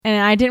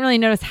I didn't really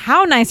notice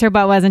how nice her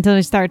butt was until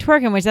we started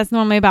twerking, which that's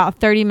normally about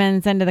 30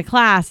 minutes into the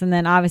class. And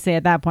then obviously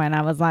at that point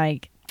I was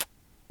like,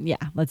 yeah,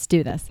 let's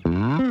do this. You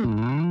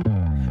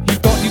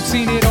thought you'd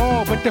seen it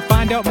all, but to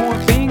find out more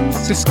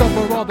things,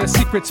 discover all the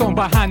secrets on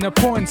behind the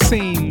porn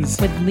scenes.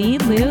 With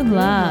Lulu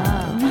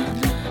Love.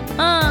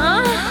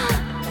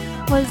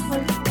 Was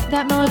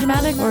that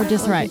melodramatic or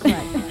just right?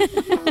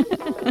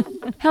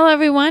 Hello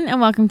everyone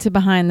and welcome to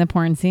Behind the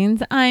Porn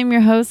Scenes. I'm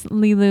your host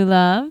Lulu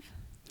Love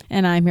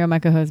and I'm here with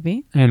Michael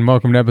Hosby. And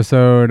welcome to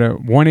episode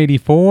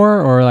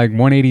 184 or like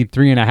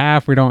 183 and a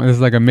half. This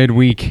is like a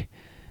midweek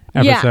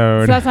episode. Yeah,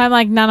 so that's why I'm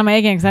like not on my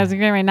A game because I was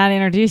getting ready not to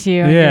introduce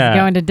you and just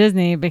going to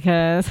Disney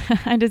because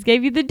I just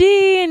gave you the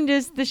D and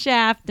just the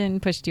shaft and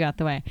pushed you out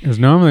the way. Because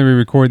normally we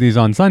record these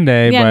on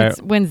Sunday, but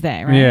it's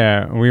Wednesday, right?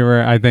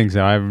 Yeah, I think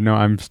so.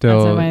 I'm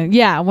still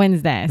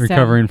Wednesday.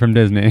 Recovering from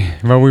Disney.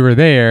 But we were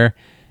there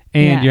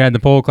and you had the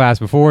pole class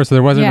before, so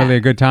there wasn't really a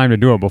good time to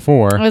do it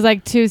before. It was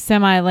like 2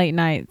 semi-late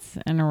nights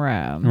in a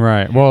row.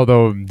 Right. Well,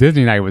 though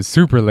Disney night was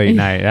super late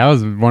night. That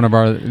was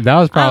probably... I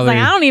was like,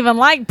 I don't even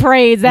like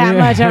parades that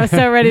much. I was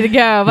so ready to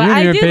go. But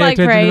I do like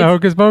parades. To the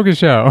Hocus Pocus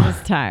show. I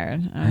was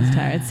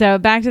tired. So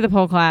back to the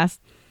pole class.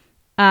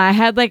 I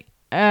had like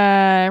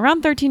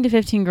around 13 to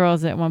 15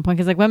 girls at one point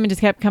because like women just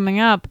kept coming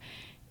up.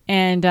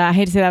 And I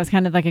hate to say that I was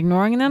kind of like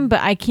ignoring them, but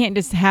I can't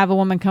just have a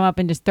woman come up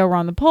and just throw her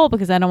on the pole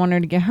because I don't want her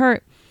to get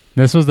hurt.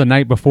 This was the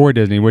night before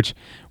Disney, which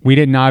we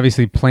didn't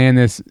obviously plan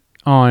this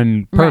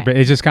on purpose. Right.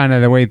 It's just kind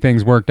of the way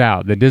things worked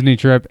out. The Disney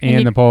trip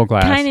and the pole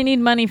class. Kind of need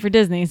money for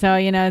Disney. So,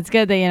 it's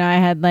good that, I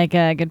had like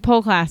a good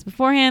pole class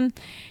beforehand.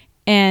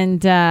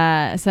 And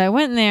so I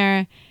went in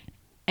there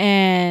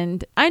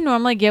and I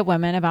normally get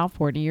women about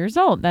 40 years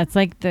old. That's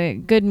like the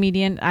good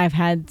median. I've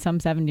had some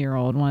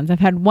 70-year-old ones. I've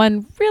had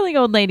one really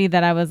old lady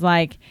that I was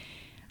like,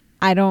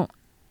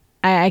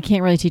 I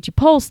can't really teach you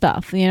pole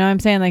stuff. You know what I'm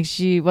saying? Like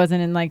she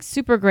wasn't in like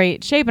super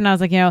great shape. And I was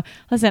like,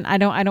 listen, I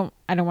don't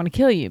want to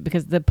kill you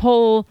because the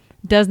pole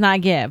does not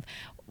give.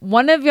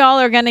 One of y'all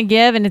are going to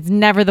give and it's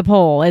never the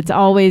pole. It's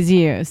always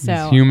you. So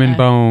it's human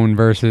bone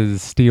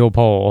versus steel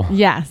pole.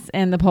 Yes.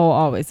 And the pole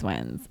always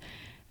wins.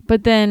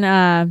 But then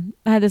I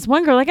had this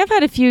one girl, like I've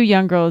had a few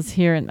young girls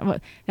here,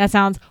 and that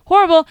sounds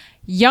horrible.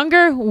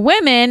 Younger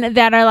women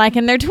that are like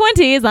in their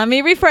 20s. Let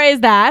me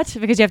rephrase that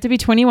because you have to be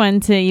 21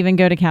 to even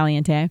go to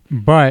Caliente.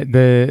 But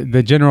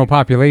the general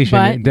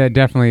population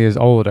definitely is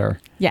older.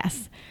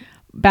 Yes.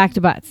 Back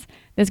to butts.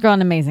 This girl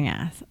an amazing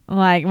ass.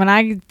 Like when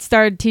I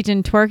started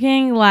teaching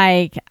twerking,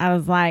 like I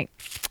was like,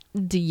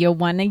 do you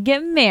want to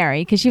get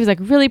married? Because she was like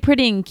really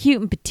pretty and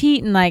cute and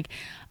petite and like...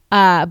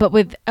 but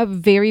with a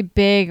very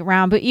big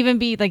round, but even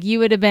be like, you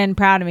would have been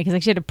proud of me because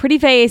like she had a pretty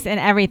face and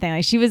everything.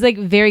 Like she was like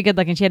very good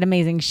looking. She had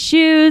amazing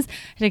shoes.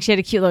 Like she had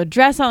a cute little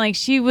dress on. Like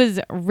she was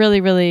really,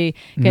 really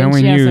good.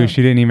 Knowing you,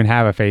 she didn't even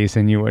have a face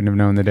and you wouldn't have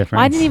known the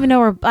difference. I didn't even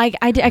know her. Like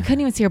I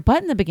couldn't even see her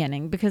butt in the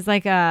beginning because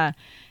like the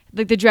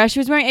dress she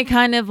was wearing, it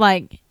kind of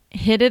like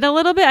hid it a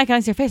little bit. I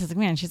couldn't see her face. I was like,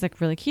 man, she's like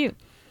really cute.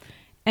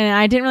 And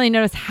I didn't really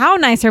notice how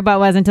nice her butt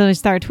was until we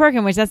started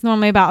twerking, which that's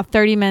normally about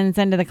 30 minutes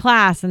into the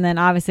class. And then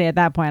obviously at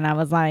that point I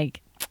was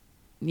like,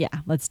 yeah,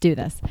 let's do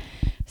this.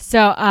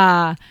 So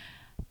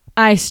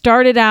I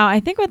started out,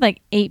 I think with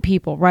like 8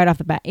 people right off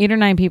the bat, 8 or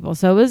 9 people.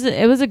 So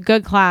it was a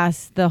good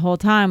class the whole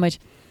time, which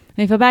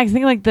when I feel back, I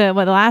think like the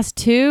last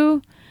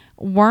 2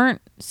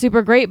 weren't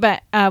super great,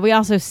 but we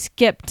also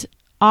skipped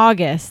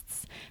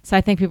August's. So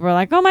I think people were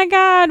like, oh my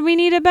God, we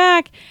need it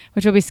back,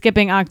 which we'll be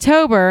skipping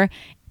October.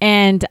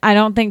 And I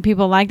don't think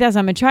people like that. So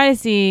I'm going to try to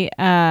see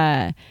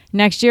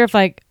next year if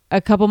like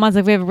a couple months,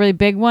 like we have a really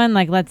big one,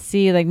 like let's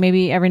see, like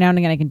maybe every now and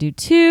again I can do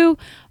 2.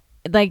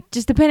 Like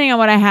just depending on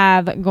what I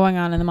have going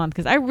on in the month.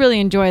 Because I really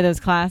enjoy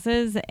those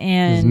classes.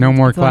 And there's no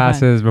more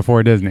classes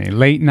before Disney.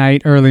 Late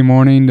night, early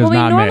morning does not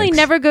mix. We normally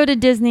never go to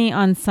Disney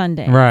on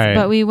Sundays. Right.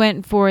 But we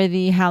went for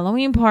the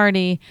Halloween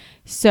party.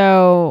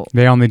 So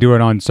they only do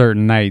it on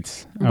certain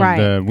nights of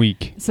the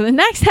week. So the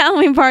next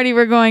Halloween party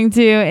we're going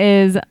to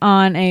is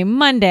on a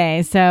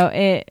Monday.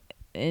 So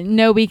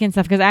no weekend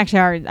stuff because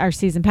actually our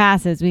season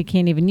passes, we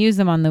can't even use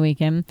them on the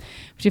weekend.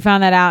 Which we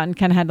found that out and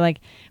kind of had to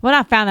like, well,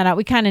 not found that out.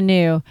 We kind of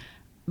knew.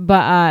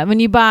 But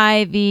when you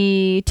buy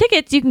the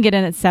tickets, you can get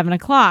in at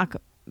 7:00,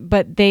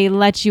 but they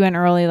let you in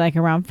early, like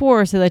around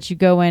 4, so that you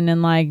go in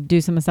and like do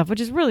some stuff,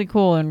 which is really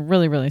cool and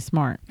really, really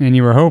smart. And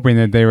you were hoping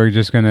that they were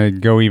just going to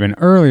go even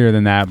earlier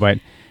than that, but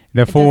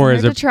the 4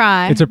 is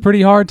it's a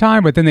pretty hard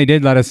time. But then they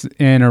did let us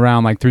in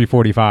around like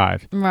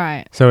 3:45.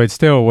 Right. So it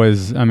still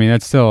was. I mean,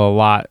 that's still a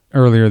lot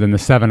earlier than the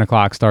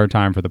 7:00 start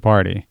time for the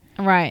party.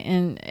 Right,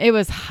 and it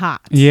was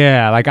hot.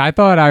 Yeah, like I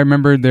thought I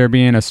remembered there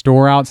being a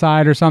store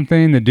outside or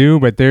something to do,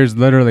 but there's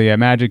literally at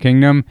Magic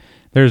Kingdom,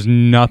 there's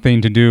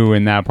nothing to do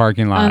in that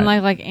parking lot.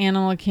 Unlike like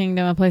Animal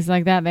Kingdom and places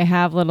like that, they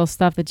have little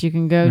stuff that you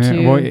can go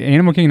to. Well,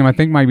 Animal Kingdom, I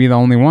think, might be the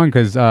only one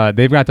because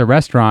they've got the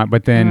restaurant,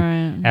 but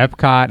then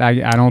Epcot,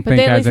 I don't think has anything. But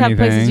they at least have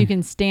places you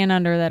can stand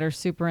under that are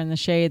super in the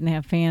shade and they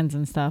have fans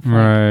and stuff.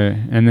 Right.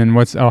 And then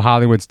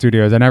Hollywood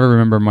Studios. I never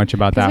remember much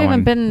about that one. We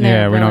haven't been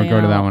there. Yeah, we don't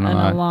go to that one a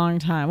lot. In a long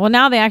time. Well,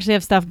 now they actually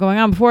have stuff going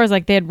on. Before it was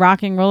like they had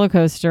Rockin' Roller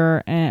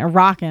Coaster, and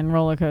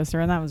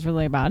that was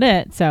really about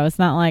it. So it's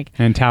not like.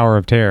 And Tower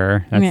of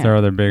Terror. That's their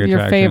other big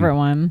attraction. Your favorite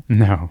one.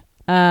 No.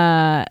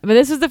 But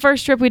this was the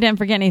first trip we didn't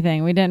forget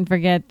anything. We didn't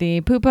forget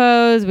the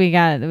poopos.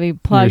 We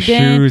plugged Your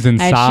in. Shoes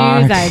and I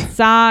socks. Shoes. I had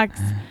socks.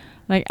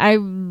 Like I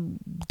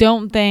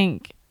don't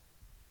think.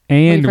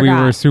 And we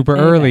were super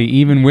early,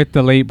 even with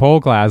the late pole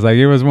class. Like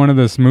it was one of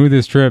the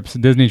smoothest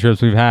Disney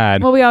trips we've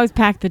had. Well, we always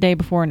pack the day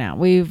before now.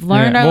 We've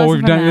learned our lesson. Well,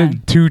 we've done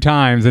it 2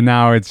 times, and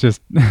now it's just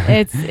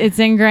it's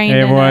ingrained.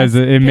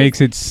 It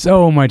makes it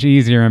so much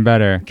easier and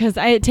better. Because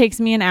it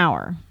takes me an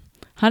hour.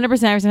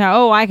 100% every time.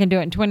 Oh, I can do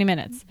it in 20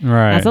 minutes.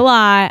 Right. That's a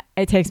lie.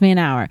 It takes me an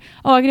hour.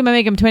 Oh, I can do my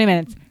makeup in 20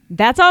 minutes.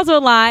 That's also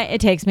a lie.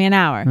 It takes me an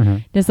hour. Mm-hmm.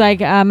 Just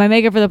like my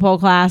makeup for the pole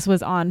class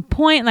was on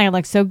point. Like I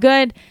looked so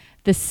good.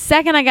 The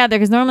second I got there,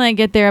 because normally I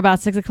get there about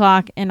 6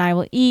 o'clock and I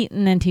will eat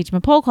and then teach my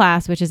pole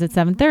class, which is at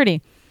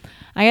 7:30.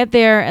 I get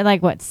there at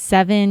like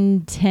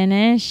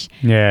 7:10ish.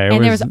 Yeah,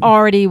 there was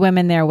already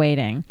women there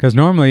waiting. Because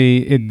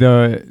normally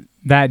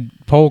that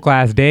pole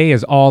class day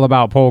is all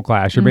about pole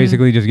class. You're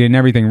basically just getting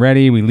everything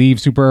ready. We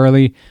leave super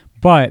early.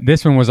 But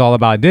this one was all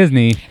about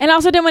Disney. And I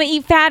also didn't want to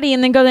eat fatty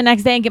and then go the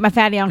next day and get my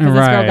fatty on because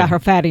this girl got her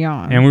fatty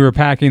on. And we were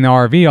packing the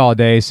RV all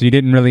day, so you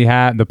didn't really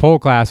have... The pole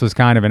class was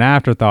kind of an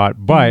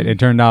afterthought, but it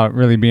turned out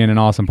really being an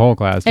awesome pole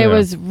class, too. It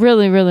was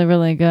really, really,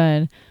 really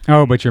good.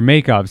 Oh, but your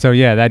makeup. So,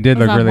 yeah, that did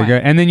look really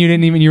good. And then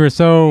you were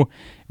so...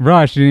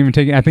 rushed. You didn't even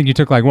take. I think you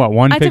took one picture of the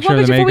makeup. I took one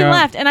picture before we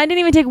left, and I didn't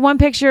even take one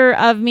picture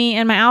of me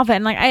and my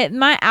outfit. And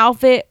my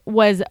outfit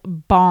was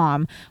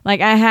bomb. Like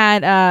I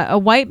had a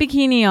white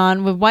bikini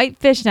on with white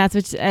fishnets,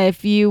 which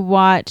if you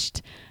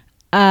watched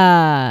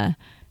I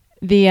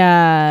can't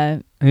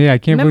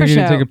believe you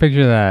didn't take a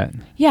picture of that.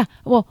 Yeah,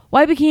 well,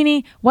 white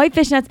bikini, white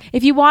fishnets.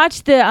 If you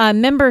watch the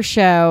member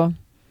show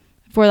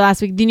for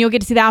last week, then you'll get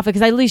to see the outfit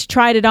because I at least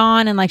tried it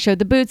on and showed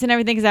the boots and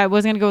everything because I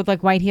wasn't gonna go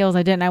with white heels.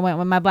 I didn't. I went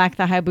with my black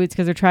thigh high boots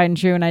because they're tried and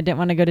true, and I didn't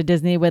want to go to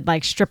Disney with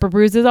stripper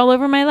bruises all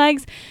over my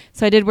legs.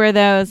 So I did wear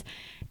those,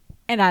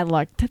 and I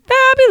looked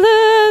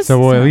fabulous.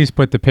 So we'll at least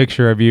put the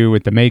picture of you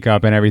with the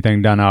makeup and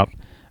everything done up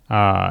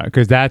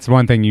because that's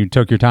one thing you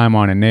took your time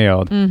on and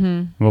nailed.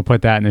 Mm-hmm. We'll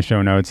put that in the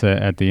show notes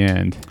at the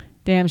end.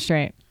 Damn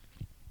straight.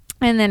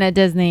 And then at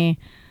Disney,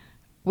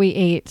 we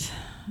ate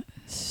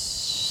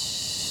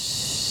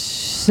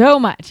so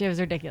much. It was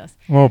ridiculous.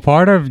 Well,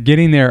 part of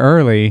getting there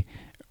early,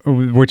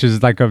 which is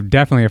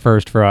definitely a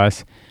first for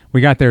us,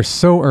 we got there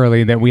so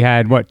early that we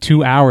had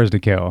 2 hours to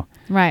kill.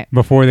 Right.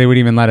 Before they would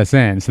even let us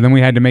in. So then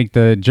we had to make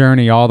the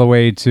journey all the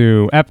way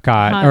to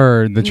Epcot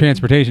or the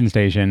transportation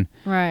station.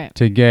 Right.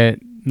 To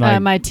get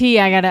my tea.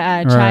 I got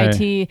a chai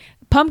tea,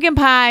 pumpkin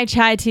pie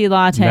chai tea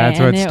latte. That's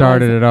what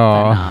started it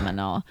all.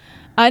 Phenomenal.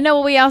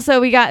 No, we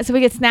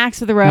get snacks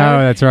for the road. Oh,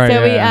 that's right.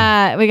 So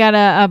we got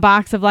a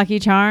box of Lucky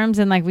Charms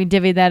and we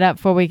divvied that up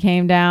before we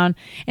came down.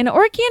 And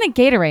organic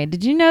Gatorade.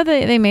 Did you know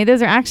that they made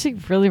those? Are actually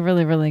really,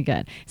 really, really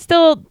good.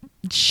 Still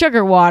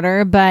sugar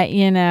water, but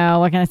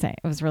what can I say?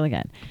 It was really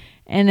good.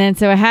 And then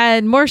so I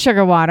had more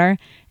sugar water,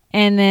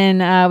 and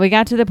then we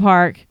got to the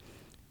park,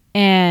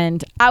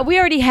 and we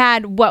already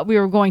had what we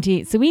were going to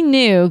eat, so we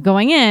knew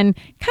going in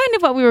kind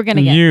of what we were going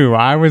to get.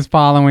 I was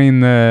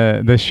following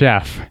the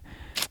chef.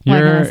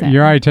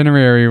 Your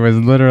itinerary was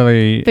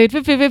literally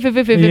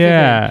food.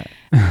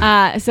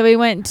 Yeah. So we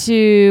went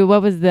to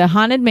what was the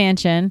Haunted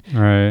Mansion,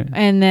 right?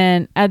 And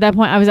then at that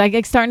point, I was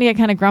starting to get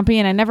kind of grumpy,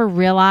 and I never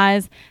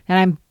realized that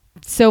I'm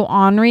so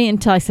ornery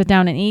until I sit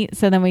down and eat.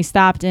 So then we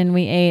stopped and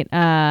we ate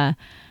a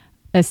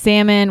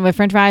salmon with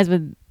French fries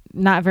with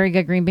not very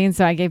good green beans.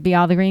 So I gave B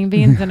all the green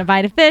beans and a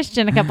bite of fish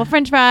and a couple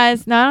French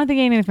fries. No, I don't think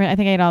I ate any. I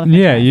think I ate all the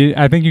French fries.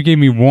 I think you gave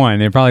me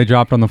one. It probably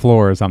dropped on the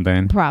floor or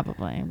something.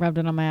 Probably rubbed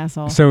it on my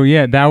asshole. So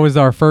that was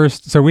our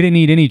first. So we didn't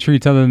eat any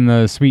treats other than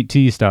the sweet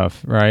tea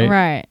stuff, right?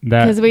 Right.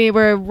 Because we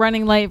were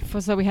running late,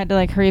 so we had to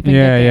hurry up and get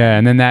there. Yeah.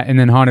 And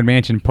then Haunted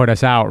Mansion put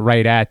us out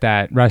right at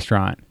that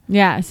restaurant.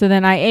 Yeah, so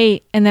then I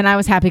ate, and then I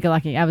was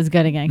happy-go-lucky. I was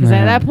good again. Because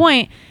at that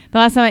point, the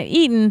last time I'd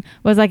eaten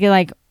was at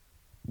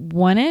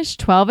 1-ish,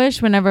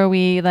 12-ish, whenever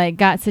we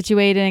got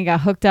situated and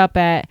got hooked up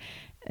at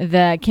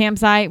the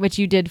campsite, which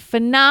you did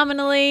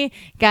phenomenally,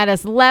 got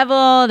us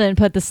leveled and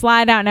put the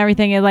slide out and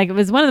everything. It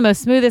was one of the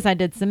most smoothest. I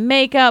did some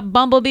makeup.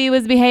 Bumblebee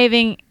was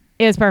behaving.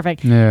 It was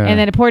perfect. Yeah. And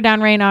then it poured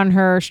down rain on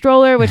her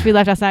stroller, which we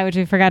left outside, which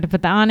we forgot to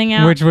put the awning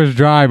out. Which was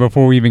dry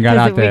before we even got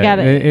out there.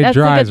 It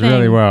dries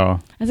really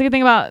well. That's a good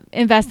thing about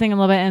investing a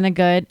little bit in a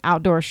good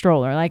outdoor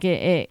stroller.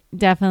 It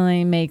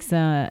definitely makes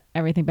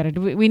everything better.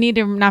 We need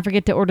to not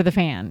forget to order the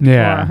fan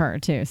for her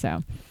too.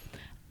 So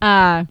we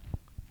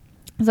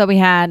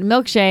had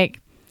milkshake,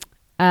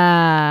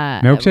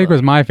 Milkshake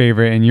was my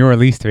favorite and your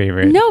least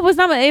favorite. No, it was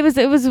not. It was.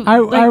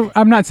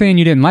 I'm not saying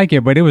you didn't like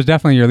it, but it was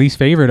definitely your least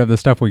favorite of the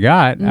stuff we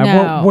got.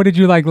 No. What did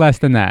you like less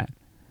than that?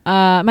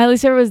 My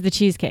least favorite was the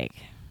cheesecake.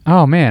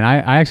 Oh man,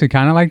 I actually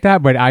kind of like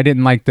that, but I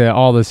didn't like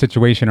all the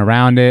situation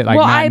around it, like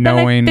not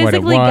knowing what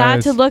it was. I physically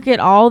got to look at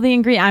all the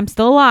ingredients. I'm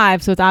still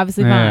alive, so it's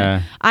obviously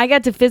fine. I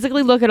got to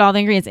physically look at all the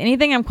ingredients.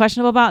 Anything I'm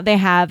questionable about, they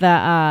have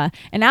an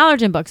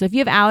allergen book. So if you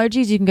have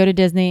allergies, you can go to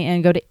Disney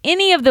and go to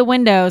any of the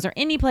windows or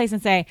any place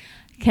and say,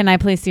 "Can I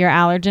please see your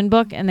allergen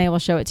book?" And they will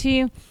show it to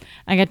you.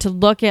 I got to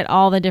look at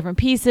all the different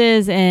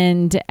pieces,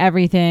 and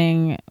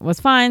everything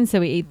was fine. So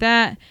we ate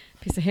that.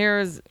 Piece of hair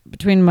is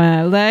between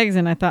my legs,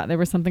 and I thought there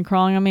was something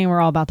crawling on me, and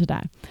we're all about to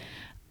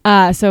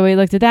die. So we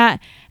looked at that,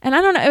 and I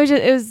don't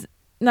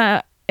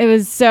know.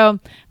 So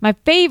my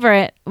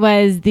favorite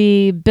was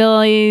the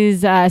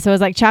Billy's. So it was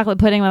like chocolate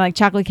pudding with like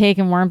chocolate cake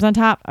and worms on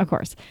top, of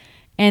course.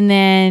 And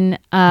then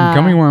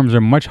gummy worms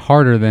are much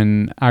harder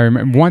than I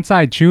remember. Once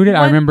I chewed it,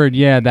 I remembered.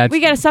 Yeah, that's. We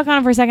got to suck on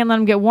them for a second, let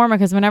them get warmer,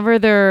 because whenever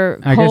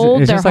they're cold, I guess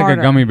it's they're just harder. like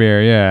a gummy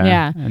bear. Yeah.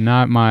 Yeah. And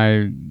not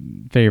my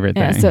favorite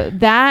thing. So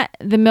that,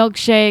 the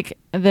milkshake,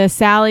 the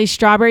Sally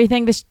strawberry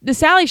thing. The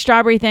Sally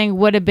strawberry thing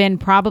would have been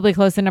probably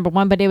close to number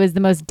one, but it was the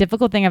most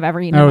difficult thing I've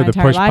ever eaten in my entire life.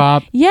 Oh, the push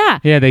pop? Yeah.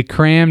 Yeah, they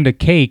crammed a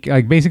cake,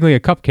 like basically a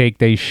cupcake.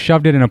 They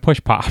shoved it in a push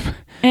pop.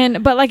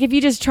 But like if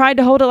you just tried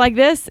to hold it like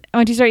this,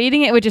 once you start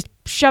eating it, it would just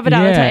shove it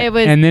out. Yeah. It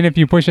was, and then if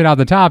you push it out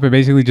the top, it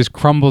basically just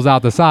crumbles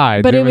out the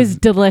sides. But it was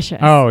delicious.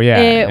 Oh yeah,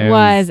 it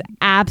was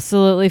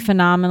absolutely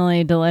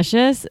phenomenally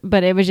delicious.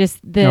 But it was just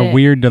a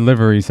weird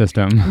delivery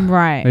system.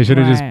 Right. They should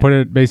have just put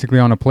it basically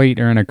on a plate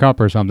or in a cup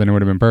or something. It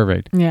would have been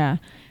perfect. Yeah.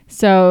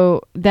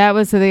 So that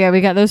was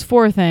we got those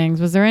 4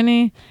 things. Was there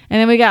any? And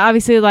then we got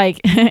obviously like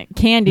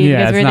candy.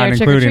 Yeah, because it's not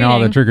including all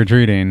the trick or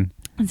treating.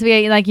 So we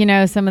ate like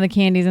some of the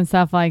candies and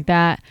stuff like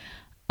that.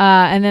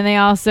 And then they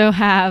also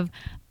have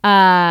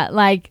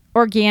like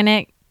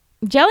organic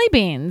jelly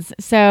beans.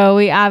 So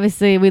we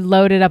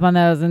loaded up on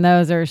those, and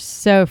those are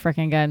so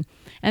freaking good.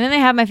 And then they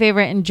have my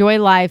favorite Enjoy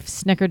Life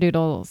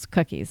Snickerdoodles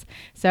cookies.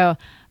 So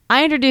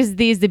I introduced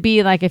these to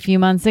B like a few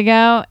months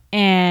ago,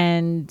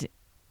 and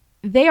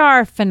they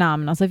are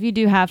phenomenal. So if you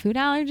do have food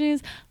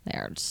allergies,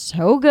 they're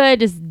so good.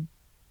 Just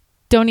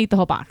don't eat the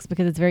whole box,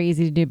 because it's very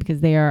easy to do,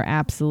 because they are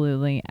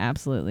absolutely,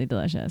 absolutely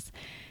delicious.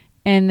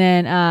 And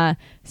then,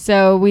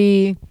 so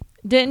we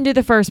didn't do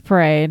the first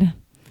parade.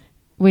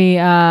 We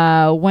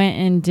went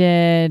and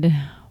did,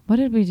 what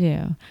did we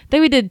do?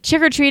 Then we did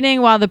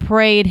trick-or-treating while the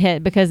parade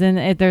hit, because then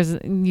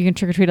you can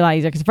trick-or-treat a lot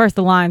easier, because first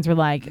the lines were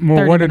like 30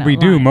 Well, what did we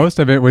do? Most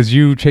of it was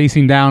you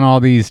chasing down all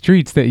these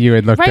treats that you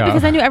had looked up. Right,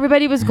 because I knew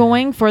everybody was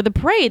going for the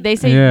parade. They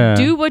say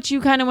do what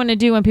you kind of want to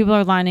do when people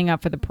are lining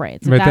up for the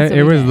parade. So but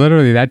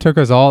literally, that took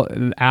us all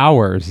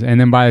hours. And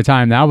then by the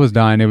time that was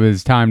done, it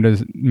was time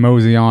to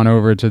mosey on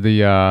over to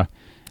the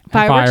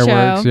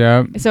fireworks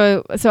show.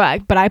 Yeah.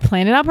 But I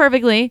planned it out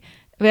perfectly.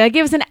 That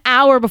gave us an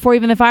hour before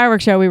even the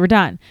fireworks show. We were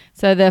done.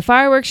 So the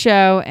fireworks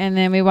show, and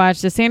then we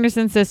watched the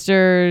Sanderson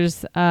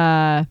sisters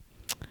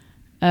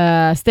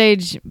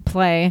stage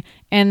play,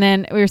 and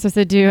then we were supposed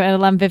to do at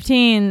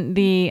 11:15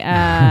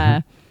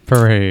 the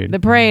parade. The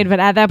parade, but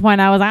at that point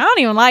I was like, I don't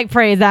even like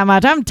parades that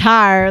much. I'm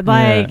tired.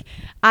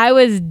 I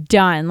was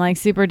done, like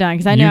super done,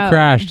 because I know you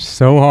crashed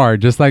so hard,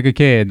 just like a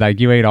kid.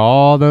 Like you ate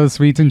all those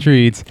sweets and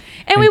treats,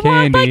 and we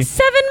walked like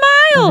 7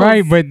 miles.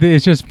 Right, but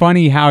it's just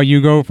funny how you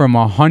go from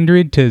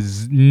 100 to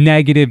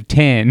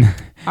 -10.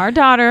 Our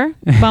daughter,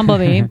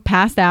 Bumblebee,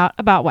 passed out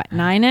about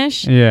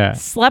 9-ish. Yeah.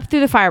 Slept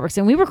through the fireworks,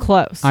 and we were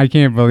close. I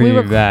can't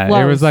believe that.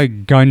 Close. It was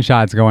like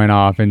gunshots going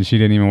off, and she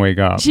didn't even wake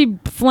up. She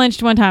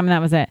flinched one time, and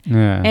that was it.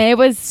 Yeah. And it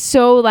was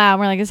so loud.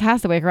 We're like, this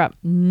has to wake her up.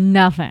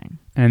 Nothing.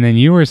 And then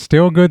you were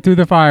still good through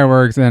the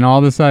fireworks, and all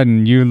of a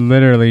sudden, you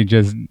literally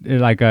just,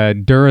 like a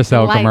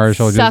Duracell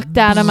commercial. Sucked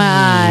out of my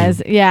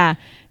eyes. Yeah.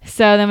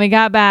 So then we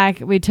got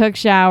back. We took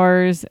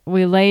showers.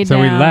 We laid down.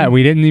 So we left.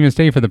 We didn't even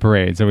stay for the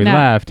parade. So we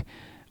left.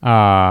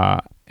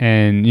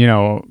 And,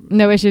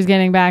 no issues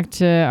getting back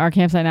to our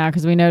campsite now,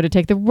 because we know to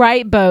take the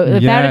right boat.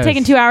 If that had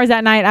taken 2 hours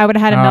that night, I would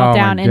have had a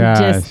meltdown and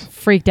just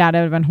freaked out. It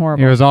would have been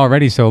horrible. It was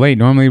already so late.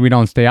 Normally we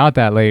don't stay out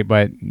that late,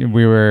 but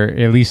we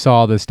at least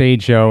saw the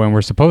stage show, and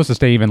we're supposed to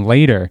stay even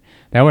later.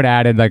 That would have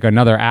added like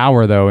another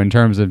hour, though, in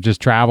terms of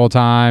just travel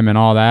time and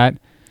all that.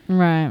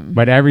 Right.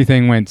 But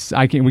everything went,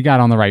 we got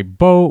on the right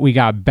boat. We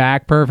got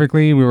back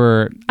perfectly. We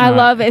were. I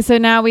love it. So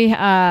now we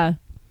have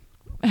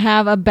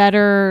a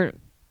better,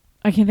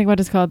 I can't think what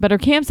it's called, better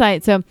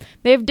campsite. So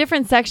they have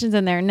different sections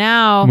in there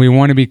now. We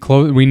want to be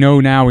close. We know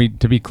now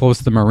to be close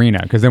to the marina,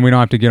 because then we don't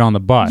have to get on the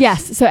bus.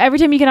 Yes. So every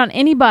time you get on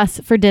any bus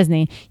for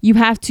Disney, you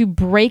have to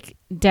break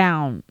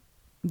down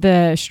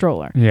the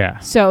stroller. Yeah.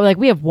 So like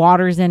we have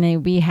waters in it.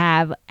 We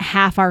have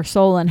half our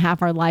soul and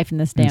half our life in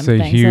this damn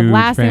thing. So the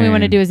last thing we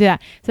want to do is do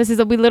that. So this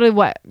is we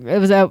literally it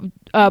was a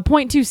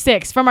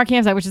 0.26 from our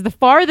campsite, which is the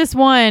farthest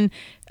one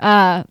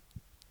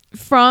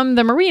from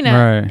the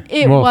marina. Right.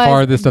 It well, was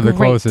farthest of the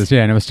great. closest.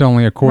 Yeah, and it was still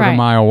only a quarter Right.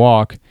 mile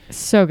walk.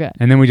 So good.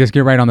 And then we just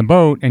get right on the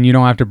boat, and you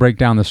don't have to break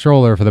down the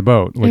stroller for the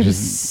boat, which It was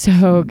is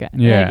so good.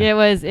 Yeah.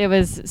 Like, it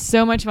was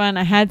so much fun.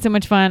 I had so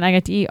much fun. I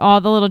got to eat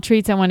all the little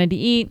treats I wanted to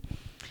eat.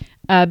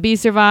 B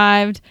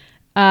survived.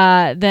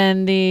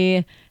 Then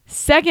the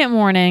second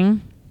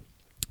morning,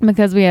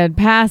 because we had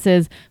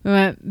passes, we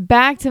went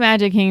back to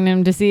Magic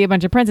Kingdom to see a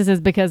bunch of princesses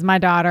because my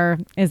daughter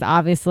is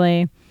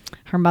obviously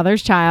her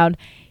mother's child.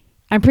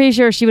 I'm pretty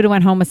sure she would have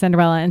went home with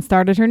Cinderella and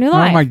started her new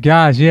life. Oh my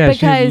gosh, yeah,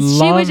 Because she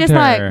was loved just her.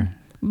 like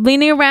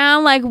leaning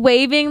around, like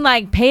waving,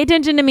 like pay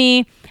attention to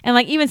me, and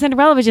like even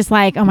Cinderella was just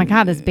like, oh my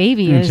god, this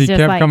baby and is she just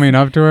kept like coming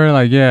up to her,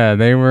 like, yeah,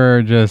 they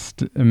were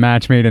just a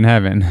match made in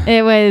heaven.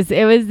 It was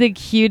the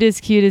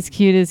cutest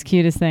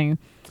thing.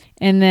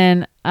 And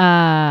then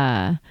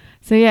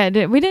so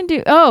yeah, we didn't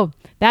do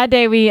that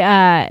day we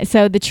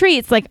so the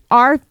treats, like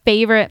our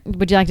favorite.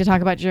 Would you like to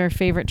talk about your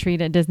favorite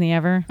treat at Disney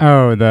ever?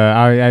 Oh,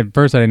 at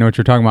first I didn't know what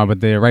you were talking about,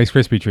 but the Rice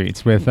Krispie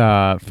treats with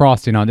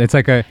frosting on. It's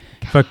like if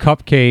a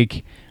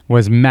cupcake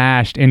was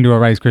mashed into a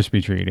Rice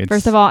Krispie treat. It's,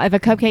 First of all, if a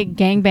cupcake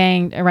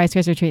gangbanged a Rice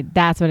Krispie treat,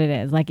 that's what it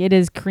is. Like it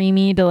is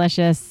creamy,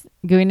 delicious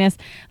gooiness.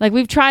 Like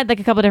we've tried like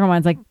a couple different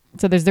ones. Like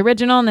so there's the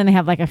original, and then they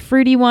have like a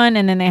fruity one,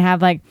 and then they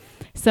have like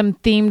some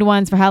themed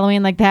ones for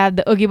Halloween. Like they had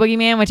the Oogie Boogie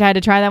Man, which I had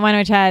to try that one,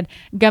 which had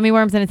gummy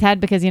worms in its head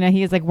because he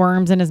has like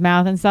worms in his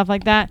mouth and stuff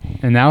like that.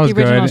 And that was The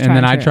good. original is And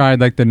then tried I and true. tried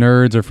like the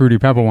Nerds or Fruity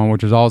Pebble one,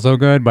 which was also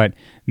good, but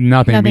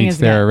nothing beats is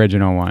their good.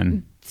 original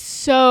one.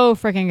 So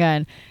freaking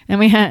good. And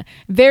we had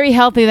very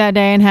healthy that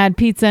day and had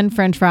pizza and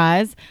french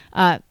fries.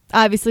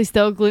 Obviously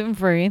still gluten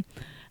free.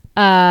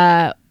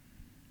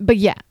 But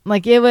yeah,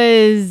 like it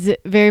was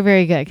very,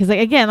 very good. Cause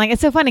like, again, like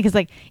it's so funny. Cause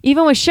like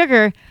even with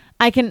sugar,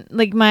 I can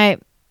like my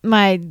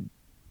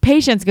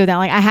patience go down.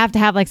 Like I have to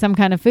have like some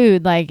kind of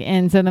food. Like,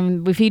 and so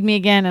then we feed me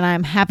again and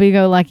I'm happy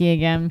go lucky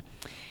again.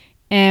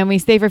 And we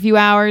stay for a few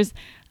hours.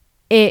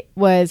 It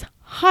was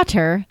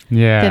hotter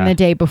than the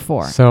day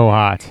before. So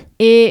hot.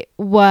 It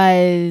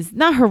was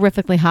not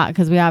horrifically hot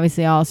because we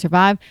obviously all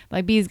survived.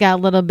 Like B's got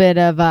a little bit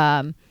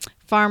of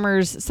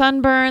farmer's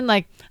sunburn.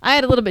 Like I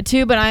had a little bit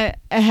too, but I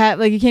had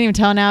like you can't even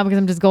tell now because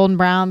I'm just golden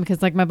brown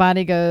because like my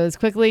body goes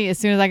quickly. As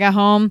soon as I got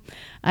home,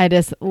 I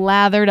just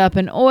lathered up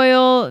in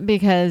oil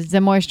because to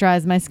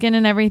moisturize my skin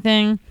and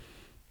everything.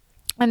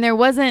 And there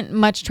wasn't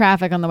much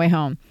traffic on the way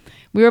home.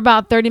 We were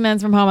about 30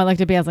 minutes from home. I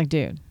looked at B. I was like,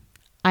 dude,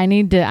 I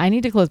need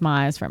to close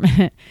my eyes for a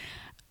minute.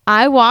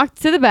 I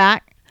walked to the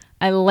back.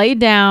 I laid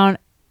down,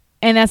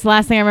 and that's the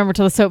last thing I remember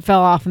till the soap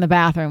fell off in the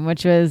bathroom,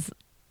 which was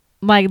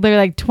like literally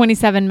like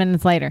 27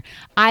 minutes later.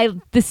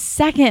 The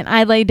second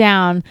I laid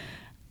down,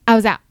 I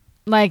was out.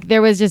 Like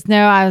there was just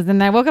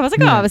and I woke up, I was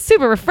like, oh, I was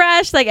super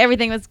refreshed. Like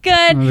everything was good.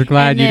 I was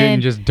glad you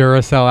didn't just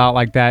Duracell out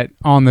like that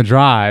on the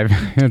drive.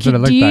 That's what it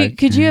looked like.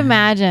 Could you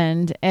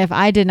imagine if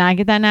I did not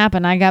get that nap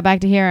and I got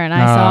back to here and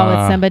I saw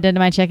what Simba did to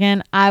my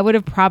chicken? I would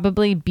have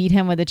probably beat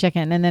him with the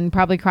chicken and then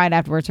probably cried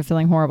afterwards for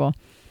feeling horrible.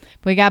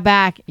 We got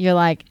back, you're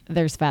like,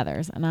 there's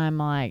feathers. And I'm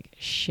like,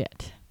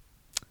 shit.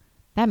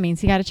 That means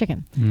he got a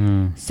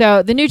chicken.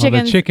 So the new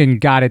chickens. The chicken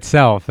got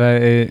itself.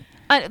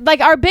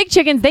 Like our big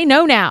chickens, they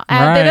know now.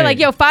 Right. They're like,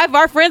 yo, 5 of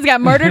our friends got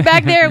murdered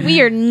back there.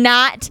 We are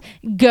not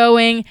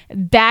going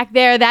back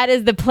there. That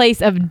is the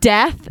place of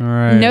death.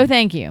 Right. No,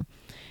 thank you.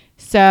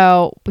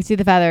 So we see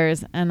the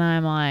feathers and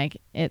I'm like,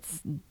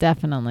 it's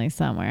definitely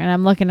somewhere. And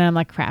I'm looking and I'm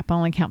like, crap, I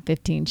only count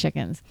 15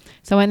 chickens.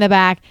 So in the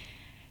back.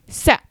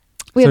 So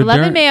we have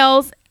 11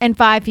 males and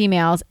 5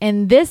 females,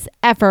 and this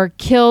effer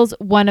kills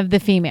one of the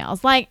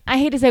females. Like, I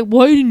hate to say,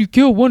 why didn't you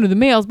kill one of the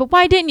males? But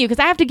why didn't you?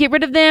 Because I have to get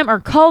rid of them or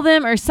cull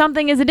them or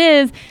something as it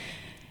is.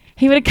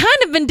 He would have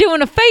kind of been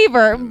doing a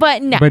favor,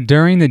 but no. But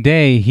during the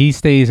day, he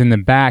stays in the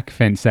back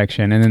fence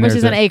section. And then Which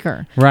there's is an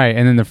acre. Right.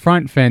 And then the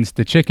front fence,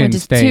 the chickens Which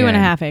is stay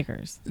 2.5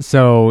 acres.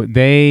 So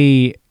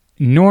they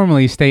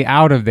normally stay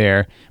out of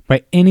there,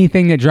 but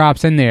anything that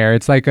drops in there,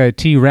 it's like a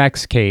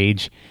T-Rex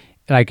cage.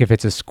 Like if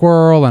it's a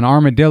squirrel, an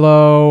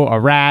armadillo, a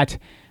rat,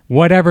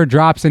 whatever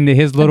drops into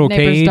his little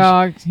cage,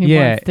 dog,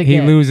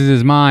 he loses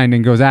his mind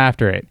and goes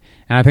after it.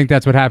 And I think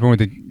that's what happened with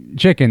the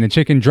chicken. The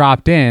chicken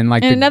dropped in.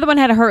 And another one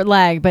had a hurt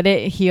leg, but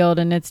it healed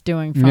and it's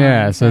doing fine.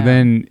 Yeah, so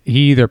then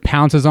he either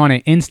pounces on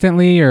it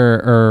instantly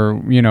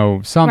or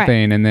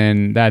something, right. And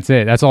then that's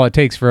it. That's all it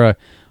takes for a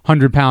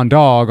 100-pound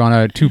dog on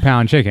a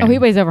 2-pound chicken. Oh, he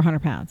weighs over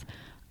 100 pounds.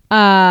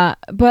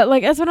 But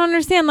like, that's what I don't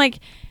understand. Like,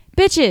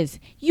 bitches,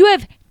 you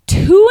have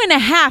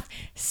 2.5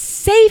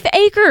 safe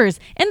acres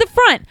in the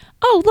front.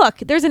 Oh, look,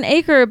 there's an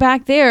acre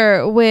back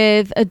there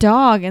with a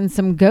dog and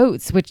some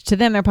goats, which to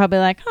them, they're probably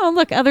like, oh,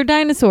 look, other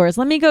dinosaurs.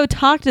 Let me go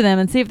talk to them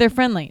and see if they're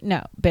friendly.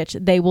 No, bitch,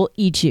 they will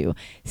eat you.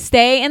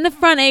 Stay in the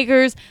front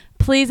acres,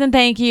 please and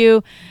thank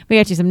you. We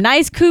got you some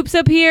nice coops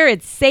up here.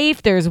 It's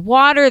safe. There's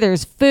water.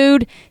 There's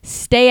food.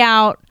 Stay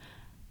out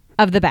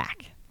of the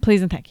back.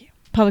 Please and thank you.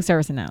 Public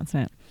service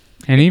announcement.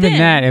 And even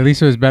that, at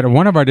least it was better.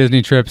 One of our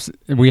Disney trips,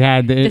 we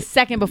had... the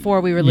second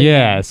before we were leaving.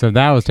 Yeah, so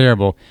that was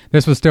terrible.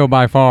 This was still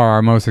by far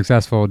our most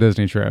successful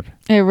Disney trip.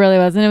 It really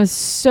was. And it was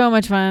so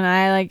much fun.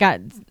 I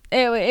got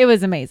it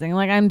was amazing.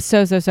 Like, I'm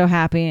so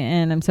happy,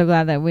 and I'm so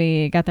glad that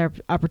we got the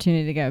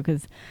opportunity to go,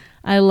 because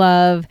I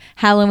love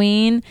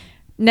Halloween.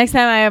 Next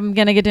time I'm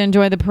going to get to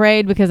enjoy the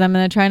parade, because I'm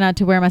going to try not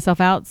to wear myself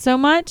out so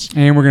much.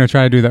 And we're going to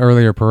try to do the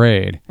earlier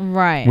parade.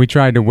 Right. We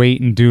tried to wait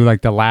and do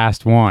like the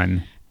last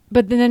one.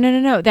 But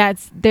no.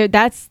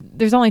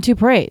 There's only 2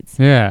 parades.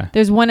 Yeah.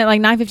 There's one at like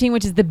 9:15,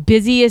 which is the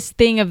busiest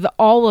thing of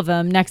all of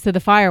them, next to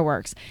the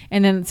fireworks.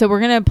 And then, so we're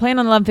going to plan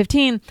on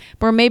 11:15,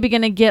 but we're maybe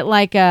going to get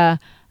like we're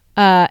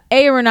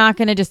not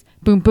going to just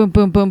boom, boom,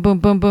 boom, boom, boom,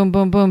 boom, boom,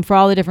 boom, boom for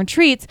all the different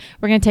treats.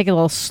 We're going to take it a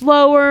little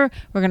slower.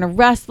 We're going to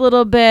rest a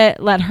little bit,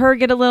 let her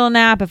get a little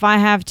nap. If I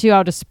have to,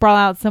 I'll just sprawl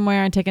out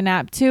somewhere and take a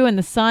nap too in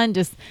the sun,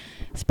 just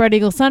spread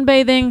eagle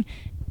sunbathing.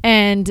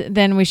 And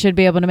then we should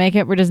be able to make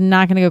it. We're just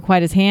not going to go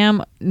quite as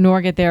ham, nor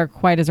get there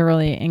quite as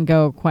early and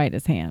go quite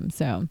as ham.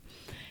 So,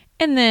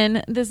 and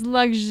then this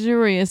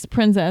luxurious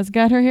princess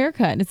got her hair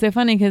cut. It's so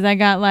funny because I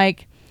got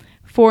like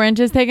 4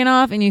 inches taken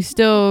off, and you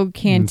still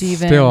can't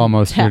even still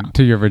almost tell.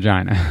 to your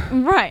vagina.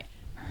 Right.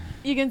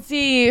 You can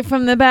see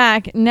from the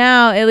back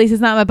now, at least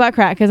it's not my butt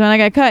crack, because when I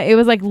got cut, it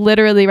was like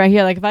literally right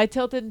here. Like, if I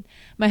tilted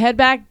my head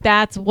back,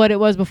 that's what it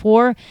was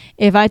before.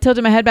 If I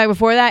tilted my head back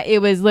before that,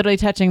 it was literally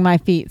touching my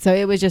feet. So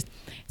it was just,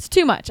 it's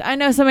too much. I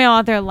know some of y'all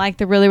out there like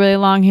the really, really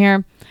long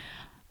hair.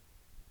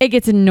 It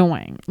gets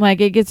annoying.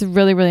 Like, it gets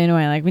really, really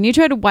annoying. Like, when you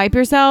try to wipe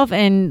yourself,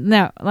 and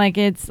no, like,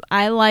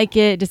 I like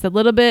it just a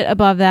little bit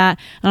above that.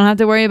 I don't have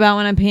to worry about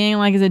when I'm peeing,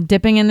 like, is it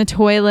dipping in the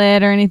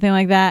toilet or anything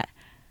like that.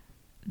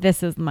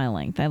 This is my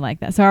length. I like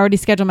that. So I already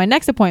scheduled my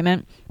next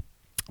appointment,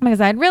 because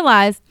I had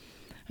realized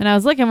when I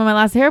was looking when my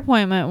last hair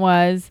appointment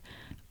was,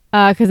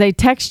 because they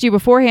text you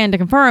beforehand to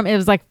confirm, it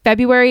was like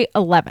February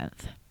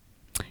 11th.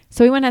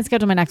 So we went and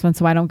scheduled my next one,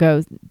 so I don't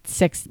go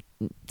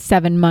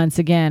 6-7 months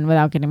again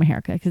without getting my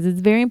hair cut, because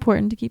it's very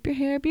important to keep your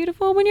hair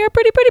beautiful when you're a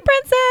pretty, pretty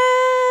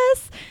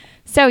princess.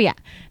 So yeah,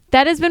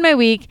 that has been my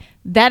week.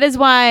 That is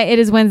why it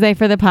is Wednesday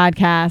for the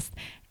podcast.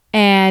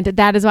 And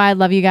that is why I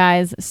love you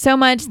guys so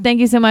much. Thank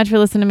you so much for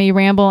listening to me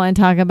ramble and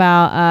talk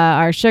about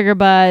our sugar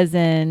buzz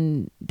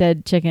and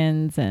dead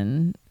chickens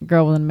and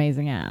girl with an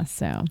amazing ass.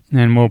 So,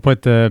 and we'll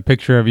put the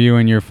picture of you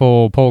in your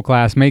full pole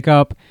class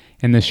makeup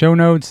in the show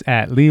notes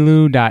at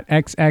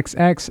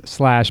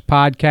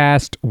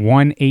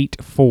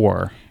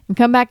lilu.xxx/podcast184. And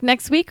come back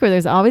next week, where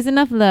there's always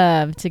enough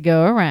love to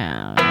go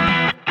around.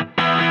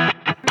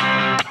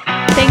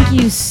 Thank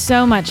you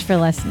so much for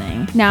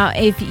listening. Now,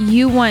 if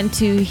you want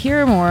to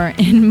hear more,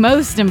 and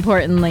most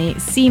importantly,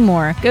 see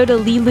more, go to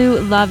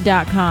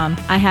lilulove.com.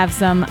 I have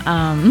some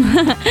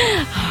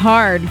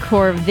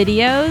hardcore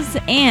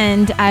videos,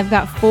 and I've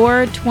got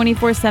 4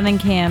 24/7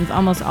 cams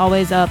almost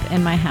always up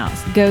in my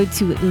house. Go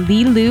to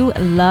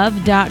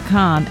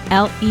lilulove.com.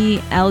 LELULOVE.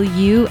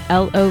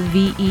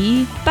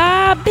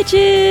 Bye,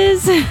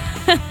 bitches.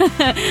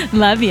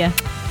 Love ya.